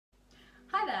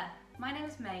my name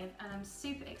is Maeve and I'm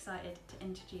super excited to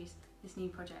introduce this new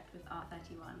project with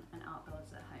Art31 and Art Builders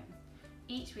at Home.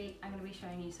 Each week I'm going to be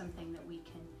showing you something that we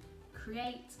can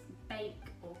create, bake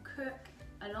or cook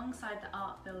alongside the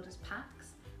Art Builders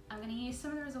packs. I'm going to use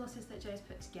some of the resources that Joe's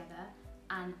put together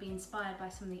and be inspired by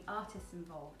some of the artists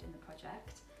involved in the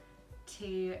project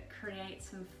to create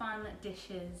some fun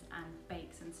dishes and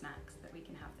bakes and snacks that we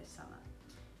can have this summer.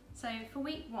 So for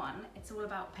week one, it's all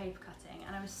about paper cutting,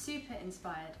 and I was super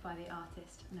inspired by the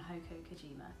artist Nahoko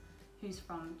Kojima, who's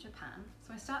from Japan.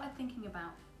 So I started thinking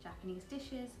about Japanese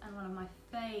dishes, and one of my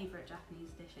favourite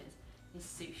Japanese dishes is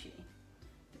sushi.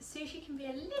 But sushi can be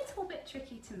a little bit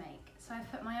tricky to make, so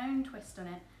I've put my own twist on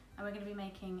it, and we're going to be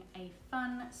making a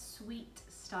fun, sweet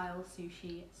style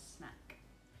sushi snack.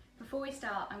 Before we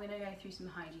start, I'm going to go through some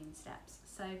hygiene steps.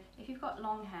 So if you've got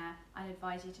long hair, I'd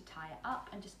advise you to tie it up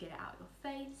and just get it out of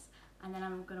your face, and then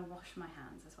I'm going to wash my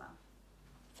hands as well.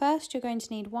 First, you're going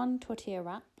to need one tortilla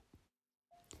wrap.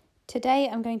 Today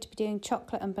I'm going to be doing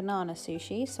chocolate and banana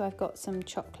sushi, so I've got some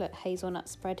chocolate hazelnut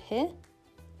spread here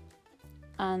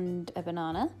and a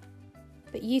banana.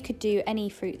 But you could do any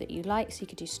fruit that you like, so you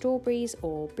could do strawberries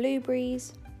or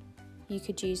blueberries. You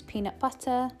could use peanut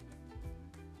butter,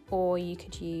 or you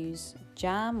could use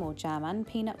jam or jam and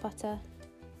peanut butter.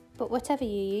 But whatever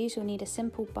you use, you'll need a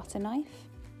simple butter knife.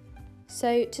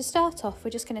 So to start off,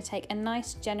 we're just going to take a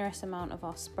nice generous amount of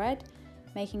our spread,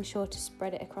 making sure to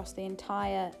spread it across the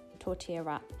entire tortilla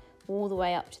wrap, all the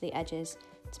way up to the edges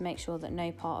to make sure that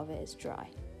no part of it is dry.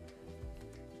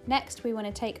 Next, we want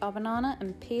to take our banana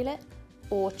and peel it,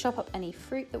 or chop up any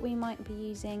fruit that we might be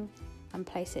using and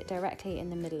place it directly in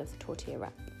the middle of the tortilla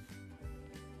wrap.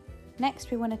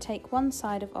 Next, we want to take one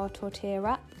side of our tortilla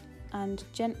wrap and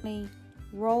gently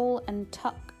roll and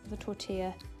tuck the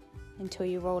tortilla until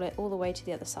you roll it all the way to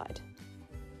the other side.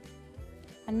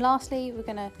 And lastly, we're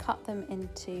going to cut them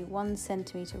into 1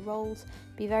 centimetre rolls.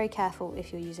 Be very careful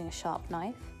if you're using a sharp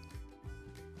knife.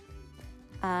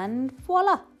 And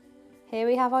voila! Here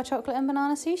we have our chocolate and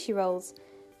banana sushi rolls.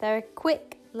 They're a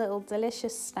quick little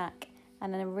delicious snack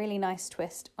and a really nice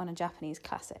twist on a Japanese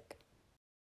classic.